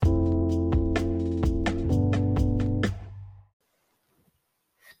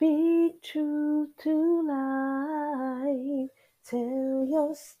to life. Tell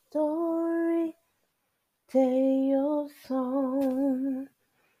your story, tell your song,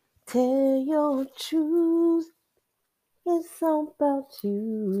 tell your truth. It's all about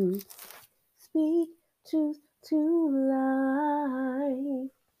you. Speak truth to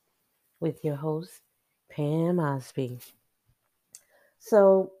life with your host, Pam Osby.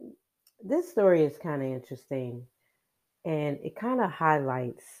 So, this story is kind of interesting and it kind of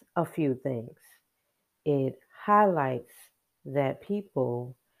highlights a few things. It highlights that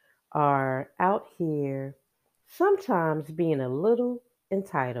people are out here sometimes being a little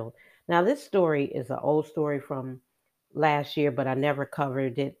entitled. Now, this story is an old story from last year, but I never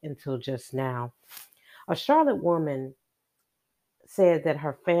covered it until just now. A Charlotte woman said that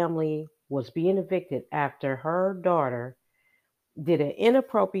her family was being evicted after her daughter did an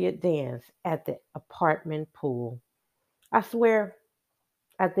inappropriate dance at the apartment pool. I swear,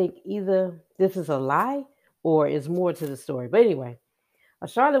 I think either this is a lie or is more to the story. But anyway, a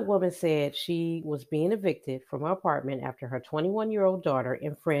Charlotte woman said she was being evicted from her apartment after her 21-year-old daughter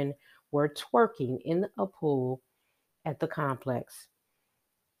and friend were twerking in a pool at the complex.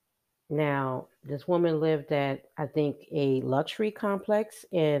 Now, this woman lived at I think a luxury complex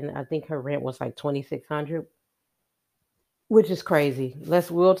and I think her rent was like 2600, which is crazy.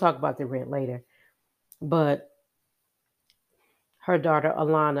 We'll talk about the rent later. But her daughter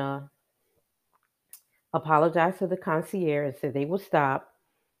Alana apologized to the concierge and said they would stop.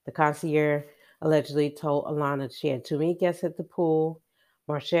 The concierge allegedly told Alana she had too many guests at the pool.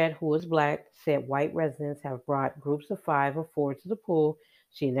 Marchette, who is black, said white residents have brought groups of 5 or 4 to the pool.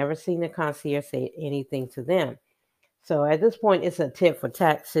 She had never seen the concierge say anything to them. So at this point, it's a tit for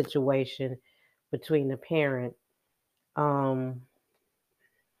tat situation between the parent. Um,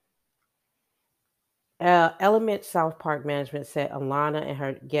 Element South Park Management said Alana and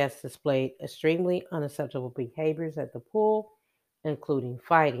her guests displayed extremely unacceptable behaviors at the pool, including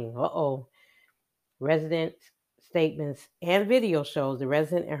fighting. Resident statements and video shows the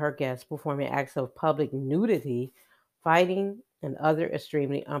resident and her guests performing acts of public nudity, fighting, and other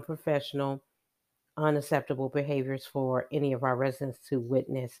extremely unprofessional, unacceptable behaviors for any of our residents to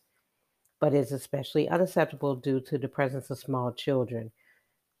witness, but is especially unacceptable due to the presence of small children.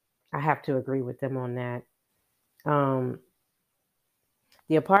 I have to agree with them on that. Um,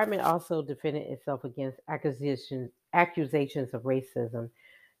 the apartment also defended itself against accusations of racism.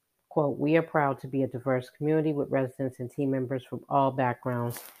 Quote, we are proud to be a diverse community with residents and team members from all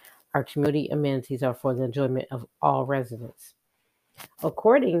backgrounds. Our community amenities are for the enjoyment of all residents.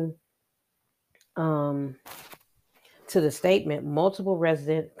 According um, to the statement, multiple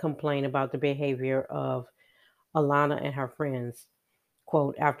residents complained about the behavior of Alana and her friends.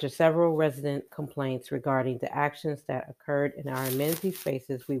 Quote, after several resident complaints regarding the actions that occurred in our amenity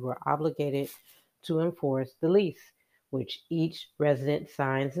spaces, we were obligated to enforce the lease, which each resident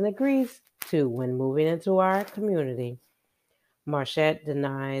signs and agrees to when moving into our community. Marchette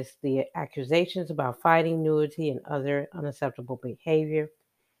denies the accusations about fighting, nudity, and other unacceptable behavior.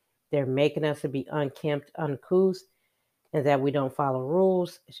 They're making us to be unkempt, uncouth, and that we don't follow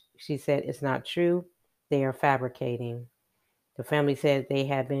rules. She said it's not true. They are fabricating. The family said they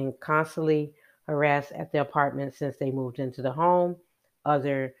had been constantly harassed at the apartment since they moved into the home.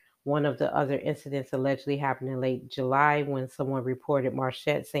 Other One of the other incidents allegedly happened in late July when someone reported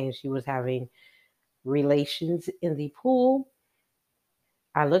Marchette saying she was having relations in the pool.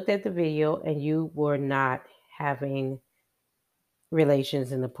 I looked at the video and you were not having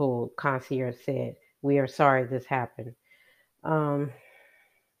relations in the pool, concierge said. We are sorry this happened. Um,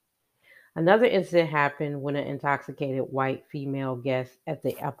 Another incident happened when an intoxicated white female guest at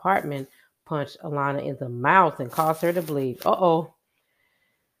the apartment punched Alana in the mouth and caused her to bleed. Uh-oh.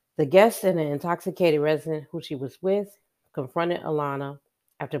 The guest and an intoxicated resident who she was with confronted Alana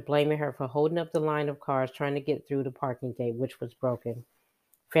after blaming her for holding up the line of cars trying to get through the parking gate, which was broken.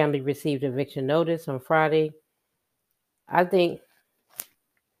 Family received eviction notice on Friday. I think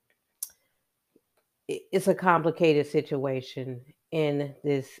it's a complicated situation in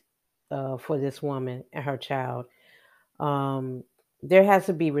this for this woman and her child. Um, there has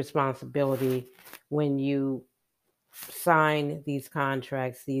to be responsibility when you sign these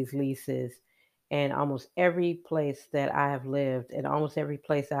contracts, these leases, and almost every place that I have lived, and almost every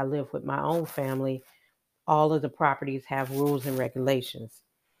place I live with my own family, all of the properties have rules and regulations.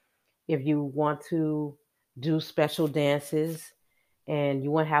 If you want to do special dances and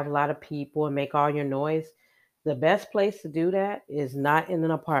you want to have a lot of people and make all your noise, the best place to do that is not in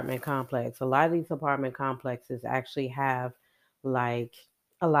an apartment complex. A lot of these apartment complexes actually have like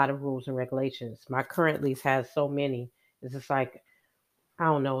a lot of rules and regulations. My current lease has so many. It's just like I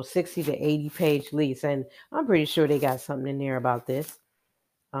don't know, 60 to 80 page lease. And I'm pretty sure they got something in there about this.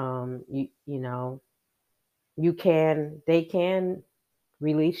 You know, they can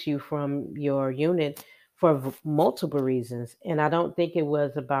release you from your unit for multiple reasons. And I don't think it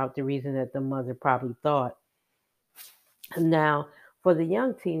was about the reason that the mother probably thought. Now, for the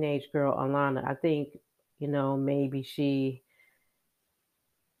young teenage girl, Alana, I think, maybe she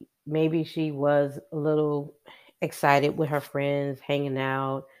was a little excited with her friends, hanging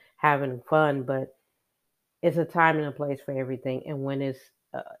out, having fun, but it's a time and a place for everything. And when it's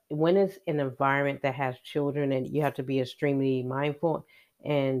an environment that has children, and you have to be extremely mindful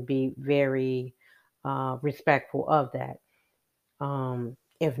and be very respectful of that.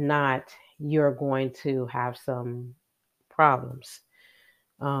 If not, you're going to have some problems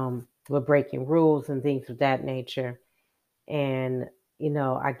with breaking rules and things of that nature. And,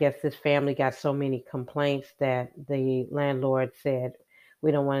 I guess this family got so many complaints that the landlord said, we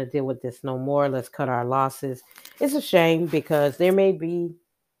don't want to deal with this no more. Let's cut our losses. It's a shame because there may be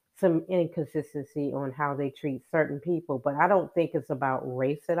some inconsistency on how they treat certain people, but I don't think it's about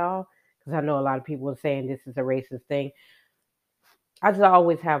race at all. Because I know a lot of people are saying this is a racist thing. I just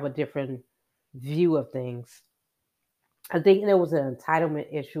always have a different view of things. I think there was an entitlement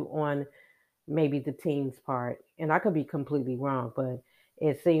issue on maybe the team's part, and I could be completely wrong, but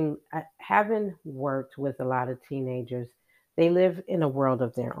it seemed, having worked with a lot of teenagers, they live in a world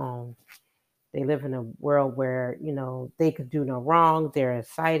of their own. They live in a world where, they could do no wrong. They're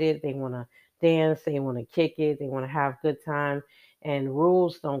excited. They want to dance. They want to kick it. They want to have good time. And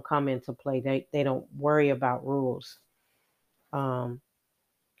rules don't come into play. They don't worry about rules. Um,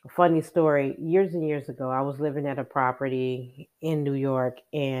 a funny story, years and years ago, I was living at a property in New York,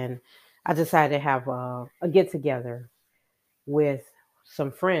 and I decided to have a get together with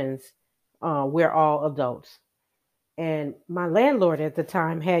some friends. We're all adults. And my landlord at the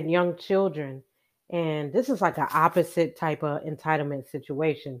time had young children. And this is like an opposite type of entitlement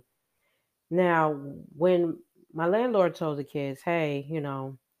situation. Now, when my landlord told the kids, hey,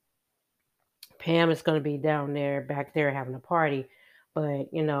 Pam is going to be down there, back there having a party,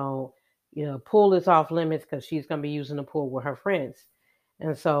 but pool is off limits because she's going to be using the pool with her friends.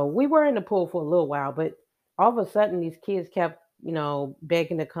 And so we were in the pool for a little while, but all of a sudden these kids kept,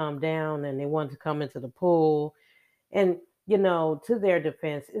 begging to come down, and they wanted to come into the pool. And, to their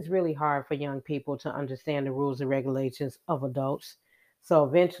defense, it's really hard for young people to understand the rules and regulations of adults. So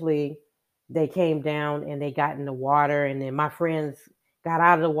eventually they came down and they got in the water, and then my friends got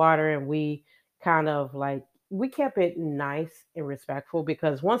out of the water, and we kind of like, we kept it nice and respectful,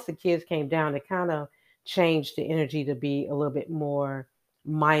 because once the kids came down, it kind of changed the energy to be a little bit more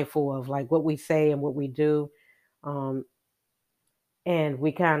mindful of like what we say and what we do. Um, and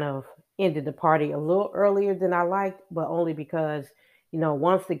we kind of ended the party a little earlier than I liked, but only because,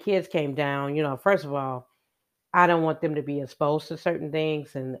 once the kids came down, first of all, I don't want them to be exposed to certain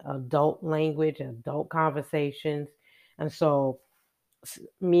things and adult language and adult conversations. And so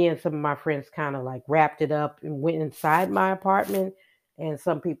me and some of my friends kind of like wrapped it up and went inside my apartment, and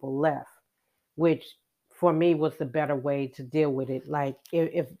some people left, which for me was the better way to deal with it. Like,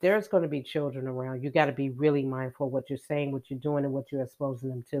 if there's going to be children around, you got to be really mindful of what you're saying, what you're doing, and what you're exposing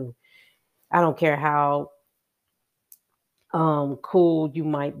them to. I don't care how cool you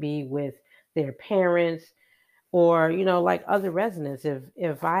might be with their parents, or like other residents.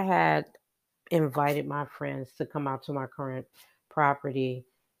 If I had invited my friends to come out to my current property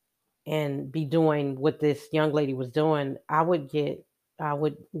and be doing what this young lady was doing,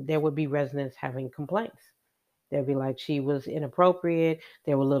 there would be residents having complaints. They'd be like, she was inappropriate.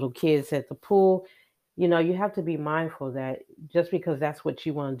 There were little kids at the pool. You have to be mindful that just because that's what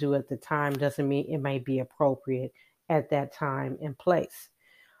you want to do at the time doesn't mean it may be appropriate at that time and place.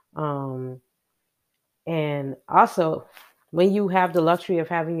 Um, and also, when you have the luxury of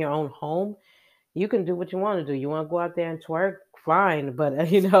having your own home, you can do what you want to do. You want to go out there and twerk, fine, but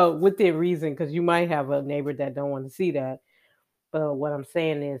within reason, because you might have a neighbor that don't want to see that. But what I'm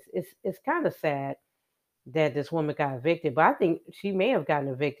saying is, it's kind of sad that this woman got evicted, but I think she may have gotten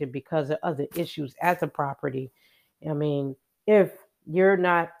evicted because of other issues at the property. I mean, if you're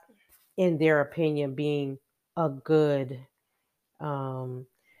not, in their opinion, being a good um,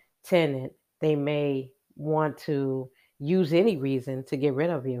 tenant, they may want to use any reason to get rid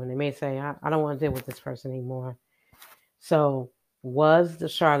of you. And they may say, I don't want to deal with this person anymore. So, was the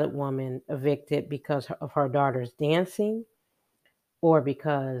Charlotte woman evicted because of her daughter's dancing, or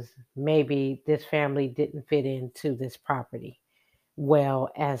because maybe this family didn't fit into this property well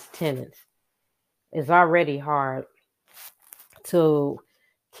as tenants? It's already hard to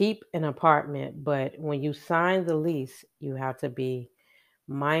keep an apartment, but when you sign the lease, you have to be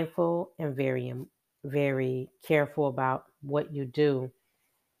mindful and very careful about what you do.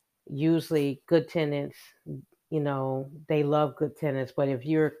 Usually, good tenants, they love good tenants, but if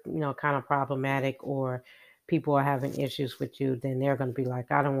you're, kind of problematic or people are having issues with you, then they're going to be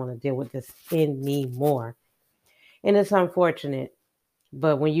like, I don't want to deal with this anymore. And it's unfortunate.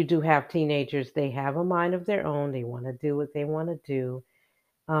 But when you do have teenagers, they have a mind of their own. They want to do what they want to do.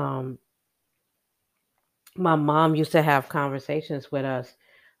 Um, my mom used to have conversations with us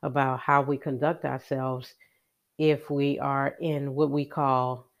about how we conduct ourselves if we are in what we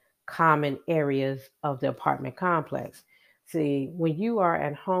call common areas of the apartment complex. See, when you are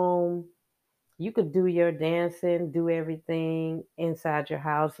at home, you could do your dancing, do everything inside your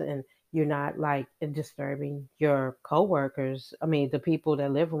house, and you're not like disturbing your coworkers. I mean, the people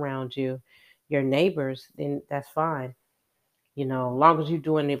that live around you, your neighbors, then that's fine. As long as you're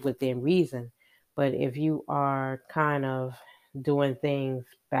doing it within reason. But if you are kind of doing things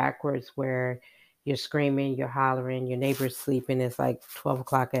backwards where you're screaming, you're hollering, your neighbor's sleeping, it's like 12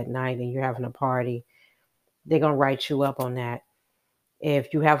 o'clock at night and you're having a party, they're going to write you up on that.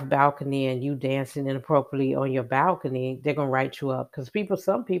 If you have a balcony and you dancing inappropriately on your balcony, they're going to write you up because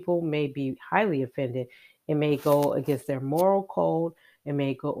some people may be highly offended. It may go against their moral code. It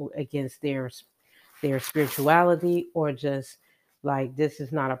may go against their spirituality, or just like this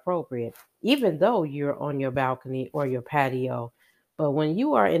is not appropriate, even though you're on your balcony or your patio. But when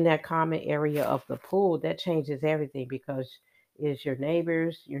you are in that common area of the pool, that changes everything because it's your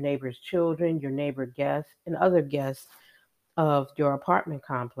neighbors' children, your neighbor guests, and other guests of your apartment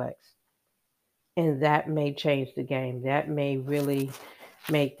complex. And that may change the game. That may really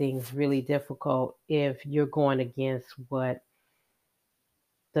make things really difficult if you're going against what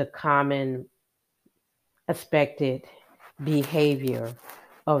the common expected behavior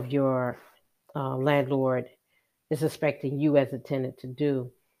of your landlord is expecting you as a tenant to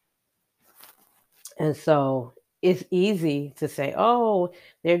do. And so it's easy to say, oh,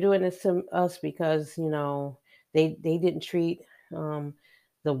 they're doing this to us because, they didn't treat um,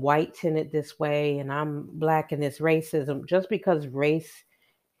 the white tenant this way and I'm black and it's racism. Just because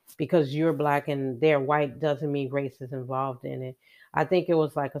you're black and they're white doesn't mean race is involved in it. I think it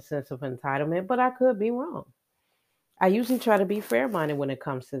was like a sense of entitlement, but I could be wrong. I usually try to be fair minded when it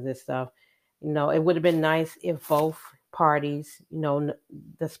comes to this stuff. It would have been nice if both parties,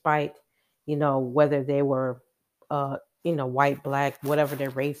 despite, whether they were, white, black, whatever their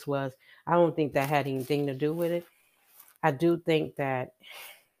race was, I don't think that had anything to do with it. I do think that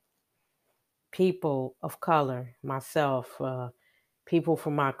people of color, myself, people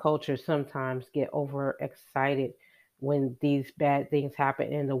from my culture sometimes get overexcited when these bad things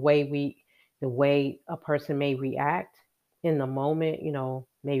happen, and the way a person may react in the moment,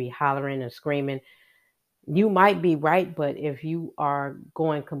 maybe hollering and screaming. You might be right, but if you are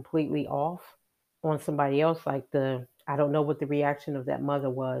going completely off on somebody else, like I don't know what the reaction of that mother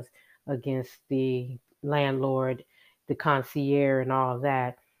was against the landlord, the concierge, and all of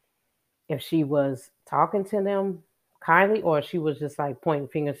that, if she was talking to them kindly or she was just like pointing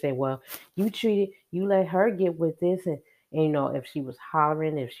fingers saying, well, you let her get with this. And if she was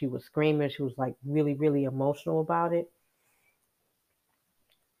hollering, if she was screaming, she was like really, really emotional about it.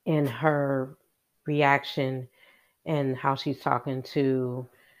 And her reaction and how she's talking to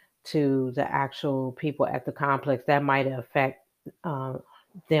the actual people at the complex, that might affect uh,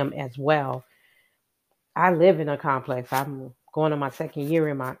 them as well. I live in a complex. I'm going on my second year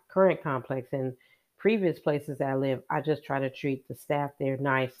in my current complex. And previous places that I live, I just try to treat the staff there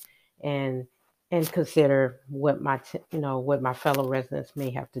nice and consider what what my fellow residents may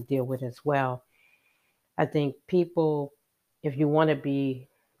have to deal with as well. I think people, if you want to be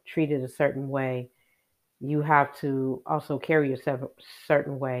treated a certain way, you have to also carry yourself a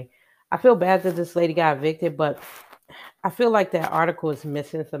certain way. I feel bad that this lady got evicted, but I feel like that article is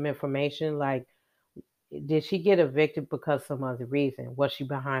missing some information. Like, did she get evicted because some other reason? Was she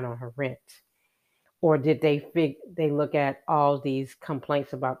behind on her rent? Or did they look at all these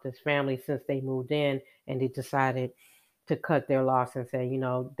complaints about this family since they moved in and they decided to cut their loss and say,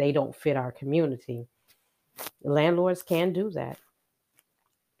 they don't fit our community? Landlords can do that,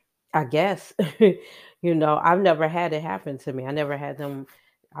 I guess. I've never had it happen to me.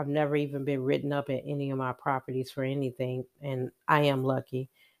 I've never even been written up at any of my properties for anything. And I am lucky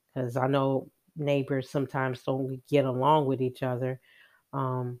because I know neighbors sometimes don't get along with each other.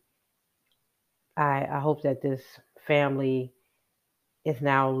 Um, I hope that this family is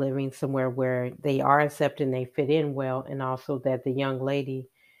now living somewhere where they are accepted and they fit in well. And also that the young lady,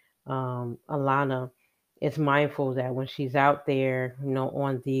 Alana, is mindful that when she's out there,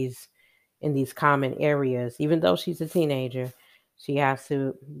 on in these common areas, even though she's a teenager, She has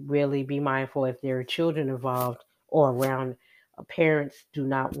to really be mindful if there are children involved or around. Parents do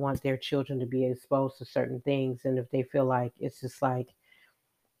not want their children to be exposed to certain things. And if they feel like it's just like,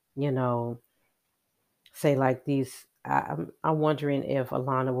 you know, say like these, I'm wondering if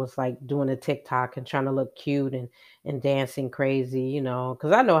Alana was like doing a TikTok and trying to look cute and dancing crazy,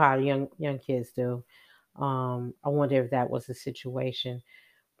 because I know how young kids do. I wonder if that was the situation,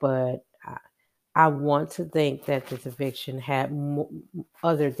 but I want to think that this eviction had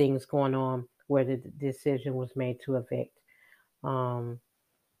other things going on where the decision was made to evict. Um,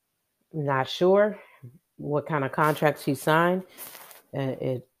 Not sure what kind of contract she signed.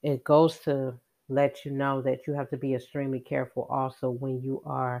 It goes to let you know that you have to be extremely careful also when you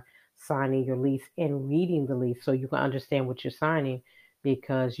are signing your lease and reading the lease so you can understand what you're signing,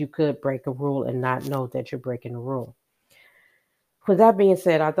 because you could break a rule and not know that you're breaking a rule. With that being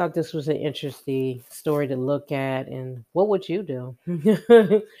said, I thought this was an interesting story to look at. And what would you do?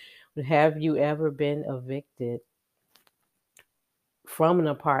 Have you ever been evicted from an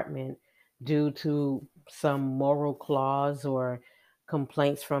apartment due to some moral clause or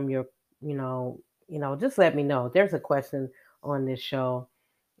complaints from your, you know, just let me know. There's a question on this show,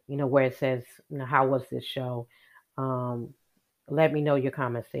 where it says, how was this show? Um, Let me know your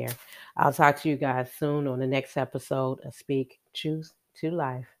comments there. I'll talk to you guys soon on the next episode of Speak Truth to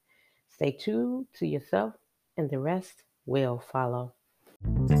Life. Stay true to yourself, and the rest will follow.